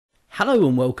Hello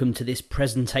and welcome to this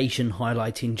presentation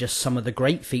highlighting just some of the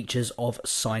great features of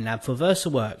SignLab for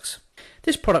VersaWorks.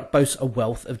 This product boasts a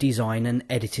wealth of design and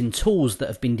editing tools that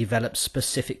have been developed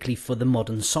specifically for the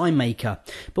modern sign maker.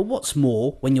 But what's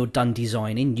more, when you're done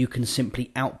designing, you can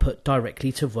simply output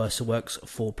directly to VersaWorks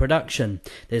for production.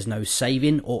 There's no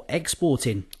saving or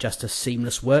exporting, just a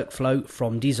seamless workflow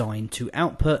from design to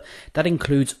output that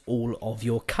includes all of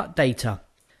your cut data.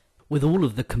 With all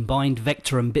of the combined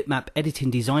vector and bitmap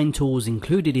editing design tools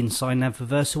included in SignLab for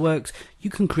VersaWorks, you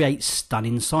can create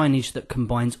stunning signage that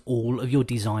combines all of your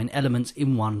design elements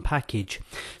in one package.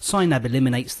 SignLab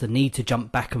eliminates the need to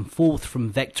jump back and forth from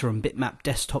vector and bitmap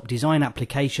desktop design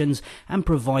applications and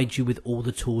provides you with all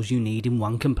the tools you need in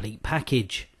one complete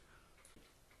package.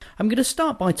 I'm going to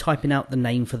start by typing out the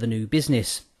name for the new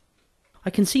business. I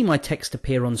can see my text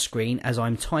appear on screen as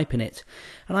I'm typing it,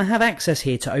 and I have access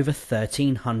here to over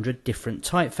 1300 different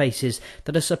typefaces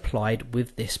that are supplied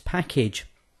with this package.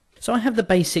 So I have the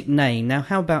basic name. Now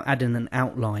how about adding an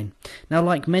outline? Now,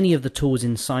 like many of the tools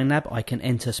in SignLab, I can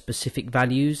enter specific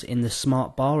values in the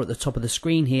smart bar at the top of the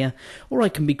screen here, or I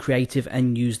can be creative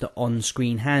and use the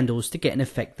on-screen handles to get an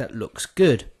effect that looks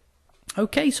good.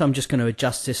 Okay, so I'm just going to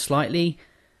adjust this slightly,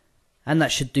 and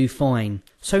that should do fine.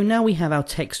 So now we have our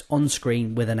text on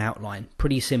screen with an outline.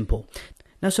 Pretty simple.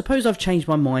 Now suppose I've changed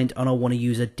my mind and I want to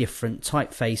use a different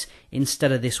typeface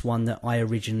instead of this one that I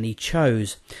originally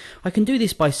chose. I can do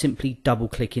this by simply double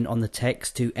clicking on the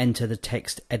text to enter the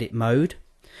text edit mode,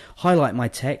 highlight my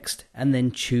text, and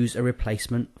then choose a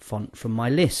replacement font from my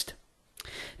list.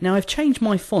 Now I've changed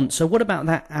my font, so what about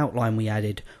that outline we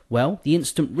added? Well, the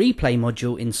instant replay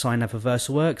module in SignLab for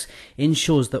VersaWorks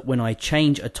ensures that when I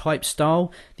change a type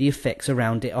style, the effects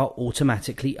around it are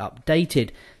automatically updated,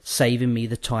 saving me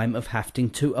the time of having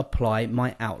to apply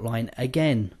my outline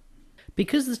again.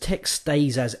 Because the text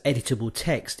stays as editable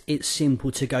text, it's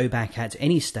simple to go back at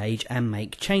any stage and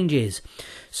make changes.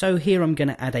 So here I'm going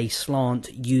to add a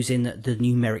slant using the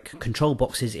numeric control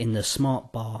boxes in the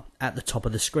smart bar at the top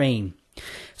of the screen.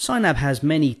 SignLab has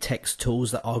many text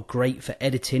tools that are great for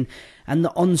editing, and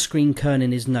the on-screen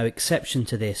kerning is no exception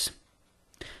to this.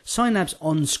 SignLab's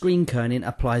on-screen kerning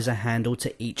applies a handle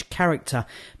to each character,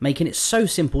 making it so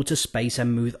simple to space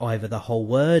and move either the whole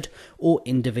word or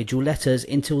individual letters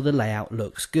until the layout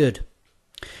looks good.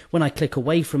 When I click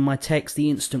away from my text, the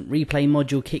instant replay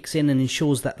module kicks in and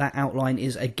ensures that that outline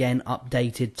is again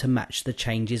updated to match the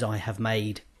changes I have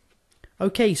made.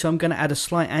 Okay, so I'm going to add a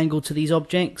slight angle to these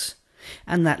objects,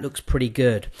 and that looks pretty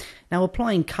good. Now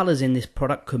applying colours in this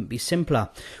product couldn't be simpler.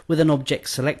 With an object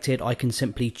selected, I can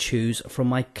simply choose from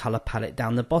my colour palette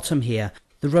down the bottom here.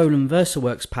 The Roland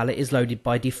VersaWorks palette is loaded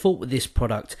by default with this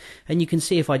product, and you can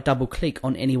see if I double click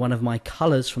on any one of my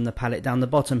colours from the palette down the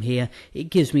bottom here, it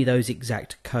gives me those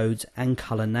exact codes and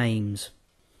colour names.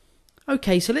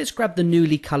 Okay, so let's grab the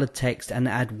newly coloured text and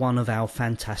add one of our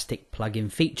fantastic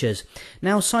plugin features.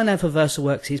 Now SignLab for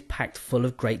VersaWorks is packed full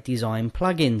of great design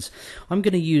plugins. I'm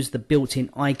going to use the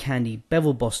built-in eye candy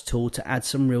bevel boss tool to add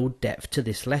some real depth to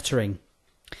this lettering.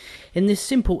 In this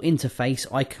simple interface,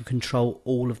 I can control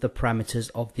all of the parameters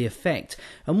of the effect,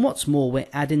 and what's more, we're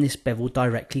adding this bevel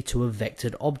directly to a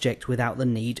vectored object without the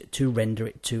need to render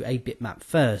it to a bitmap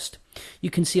first. You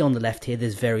can see on the left here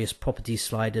there's various properties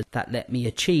sliders that let me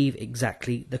achieve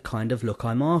exactly the kind of look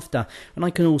I'm after, and I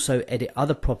can also edit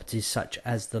other properties such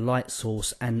as the light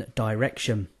source and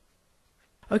direction.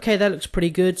 Okay, that looks pretty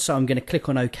good, so I'm going to click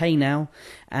on OK now,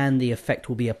 and the effect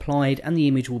will be applied and the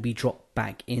image will be dropped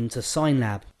back into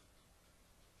SignLab.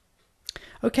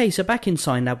 Okay, so back in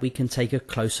SignLab we can take a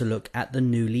closer look at the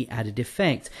newly added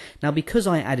effect. Now because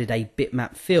I added a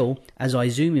bitmap fill, as I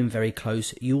zoom in very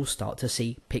close you'll start to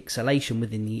see pixelation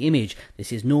within the image.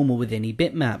 This is normal with any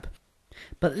bitmap.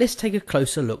 But let's take a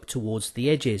closer look towards the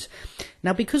edges.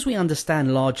 Now because we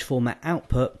understand large format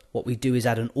output, what we do is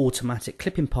add an automatic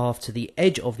clipping path to the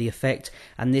edge of the effect,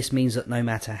 and this means that no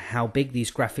matter how big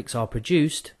these graphics are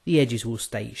produced, the edges will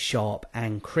stay sharp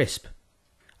and crisp.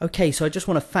 Okay, so I just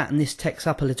want to fatten this text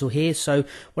up a little here, so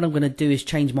what I'm going to do is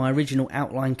change my original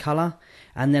outline colour,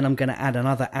 and then I'm going to add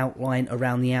another outline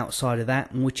around the outside of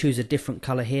that, and we'll choose a different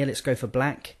colour here. Let's go for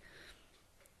black.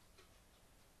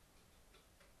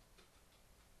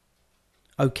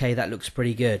 Okay, that looks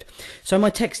pretty good. So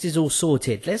my text is all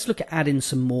sorted. Let's look at adding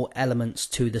some more elements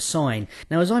to the sign.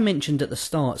 Now as I mentioned at the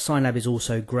start, SignLab is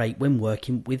also great when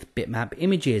working with bitmap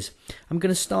images. I'm going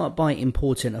to start by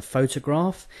importing a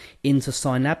photograph into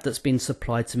SignLab that's been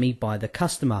supplied to me by the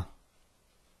customer.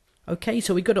 Okay,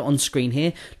 so we got it on screen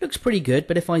here. Looks pretty good,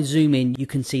 but if I zoom in you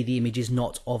can see the image is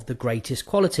not of the greatest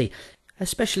quality.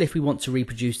 especially if we want to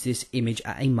reproduce this image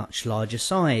at a much larger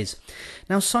size.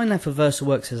 Now SignLab for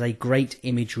VersaWorks has a great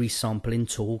image resampling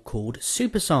tool called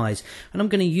Supersize, and I'm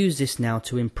going to use this now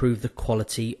to improve the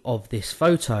quality of this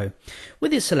photo.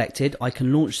 With it selected, I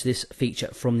can launch this feature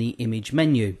from the image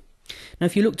menu. Now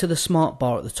if you look to the smart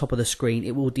bar at the top of the screen,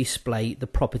 it will display the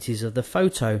properties of the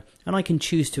photo, and I can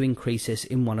choose to increase this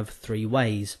in one of 3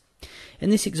 ways. In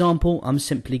this example, I'm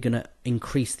simply going to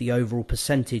increase the overall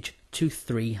percentage to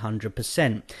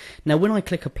 300%. Now when I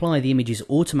click apply, the image is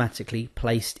automatically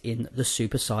placed in the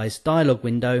Supersize dialog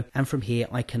window, and from here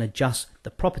I can adjust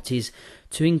the properties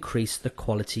to increase the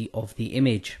quality of the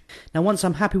image. Now once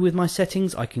I'm happy with my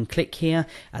settings, I can click here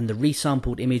and the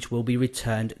resampled image will be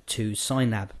returned to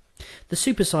SignLab. The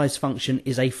Supersize function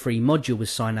is a free module with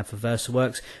SignLab for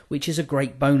VersaWorks, which is a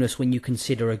great bonus when you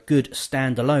consider a good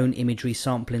standalone image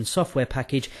resampling software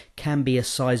package can be a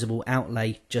sizable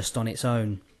outlay just on its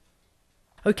own.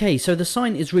 Okay, so the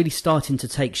sign is really starting to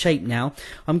take shape now.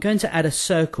 I'm going to add a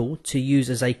circle to use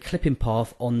as a clipping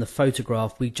path on the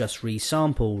photograph we just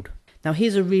resampled. Now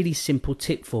here's a really simple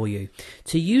tip for you.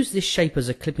 To use this shape as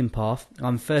a clipping path,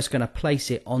 I'm first going to place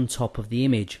it on top of the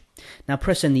image. Now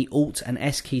pressing the Alt and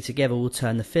S key together will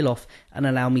turn the fill off and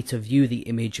allow me to view the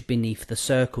image beneath the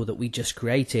circle that we just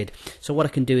created. So what I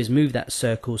can do is move that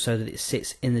circle so that it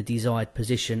sits in the desired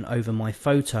position over my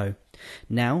photo.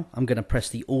 Now I'm going to press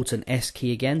the Alt and S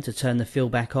key again to turn the fill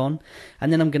back on,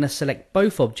 and then I'm going to select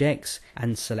both objects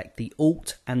and select the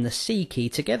Alt and the C key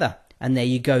together. And there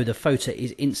you go, the photo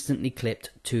is instantly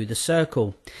clipped to the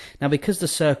circle. Now because the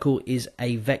circle is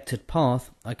a vectored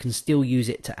path, I can still use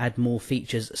it to add more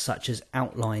features such as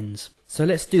outlines. So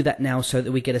let's do that now so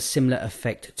that we get a similar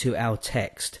effect to our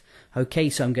text. Okay,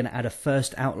 so I'm going to add a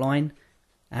first outline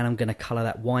and I'm going to colour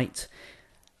that white,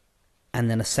 and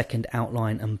then a second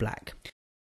outline and black.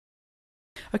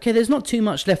 Okay, there's not too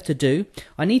much left to do.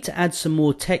 I need to add some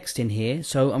more text in here,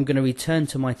 so I'm going to return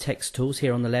to my text tools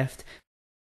here on the left,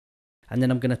 and then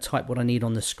I'm going to type what I need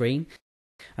on the screen,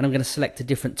 and I'm going to select a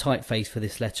different typeface for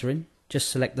this lettering. Just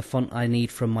select the font I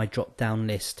need from my drop down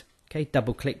list. Okay,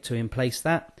 double click to emplace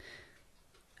that,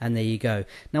 and there you go.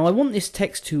 Now I want this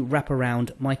text to wrap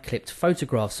around my clipped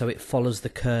photograph so it follows the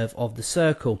curve of the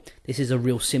circle. This is a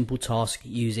real simple task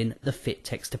using the Fit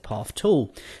Text to Path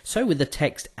tool. So with the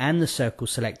text and the circle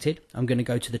selected, I'm going to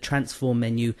go to the transform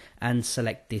menu and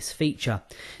select this feature.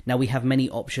 Now we have many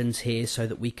options here so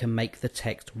that we can make the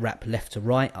text wrap left to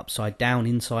right, upside down,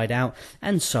 inside out,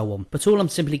 and so on. But all I'm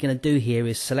simply going to do here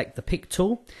is select the pick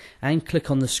tool and click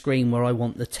on the screen where I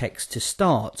want the text to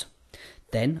start.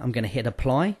 Then I'm going to hit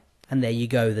apply, and there you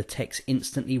go, the text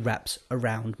instantly wraps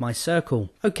around my circle.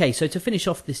 Okay, so to finish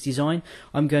off this design,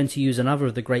 I'm going to use another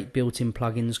of the great built-in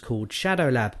plugins called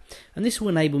ShadowLab, and this will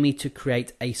enable me to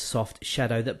create a soft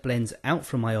shadow that blends out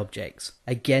from my objects.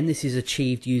 Again, this is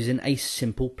achieved using a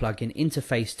simple plugin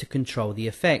interface to control the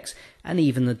effects and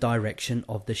even the direction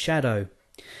of the shadow.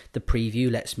 The preview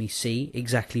lets me see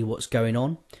exactly what's going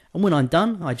on, and when I'm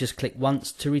done, I just click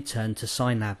once to return to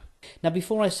SignLab. Now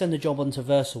before I send the job onto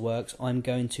VersaWorks, I'm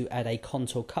going to add a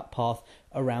contour cut path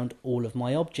around all of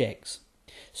my objects.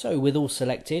 So with all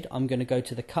selected, I'm going to go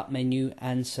to the cut menu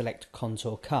and select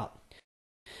contour cut.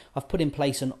 I've put in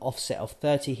place an offset of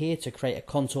 30 here to create a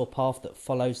contour path that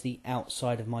follows the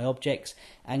outside of my objects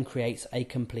and creates a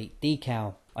complete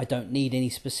decal. I don't need any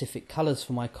specific colours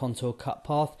for my contour cut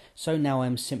path, so now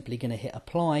I'm simply going to hit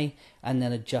apply and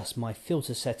then adjust my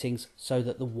filter settings so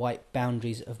that the white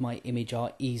boundaries of my image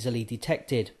are easily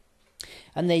detected.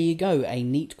 And there you go, a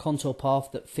neat contour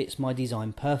path that fits my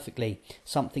design perfectly,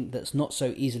 something that's not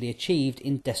so easily achieved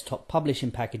in desktop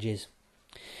publishing packages.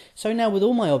 So now with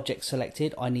all my objects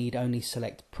selected, I need only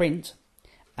select print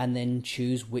and then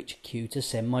choose which queue to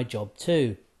send my job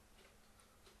to.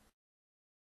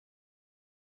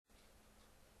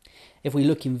 If we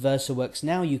look in VersaWorks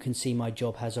now, you can see my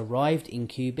job has arrived in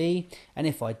QB, and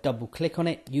if I double click on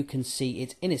it, you can see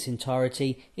it in its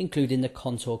entirety, including the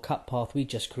contour cut path we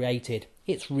just created.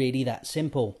 It's really that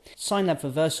simple. SignLab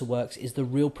for VersaWorks is the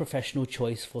real professional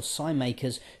choice for sign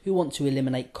makers who want to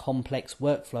eliminate complex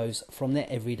workflows from their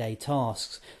everyday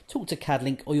tasks. Talk to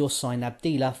CADlink or your SignLab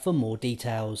dealer for more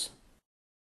details.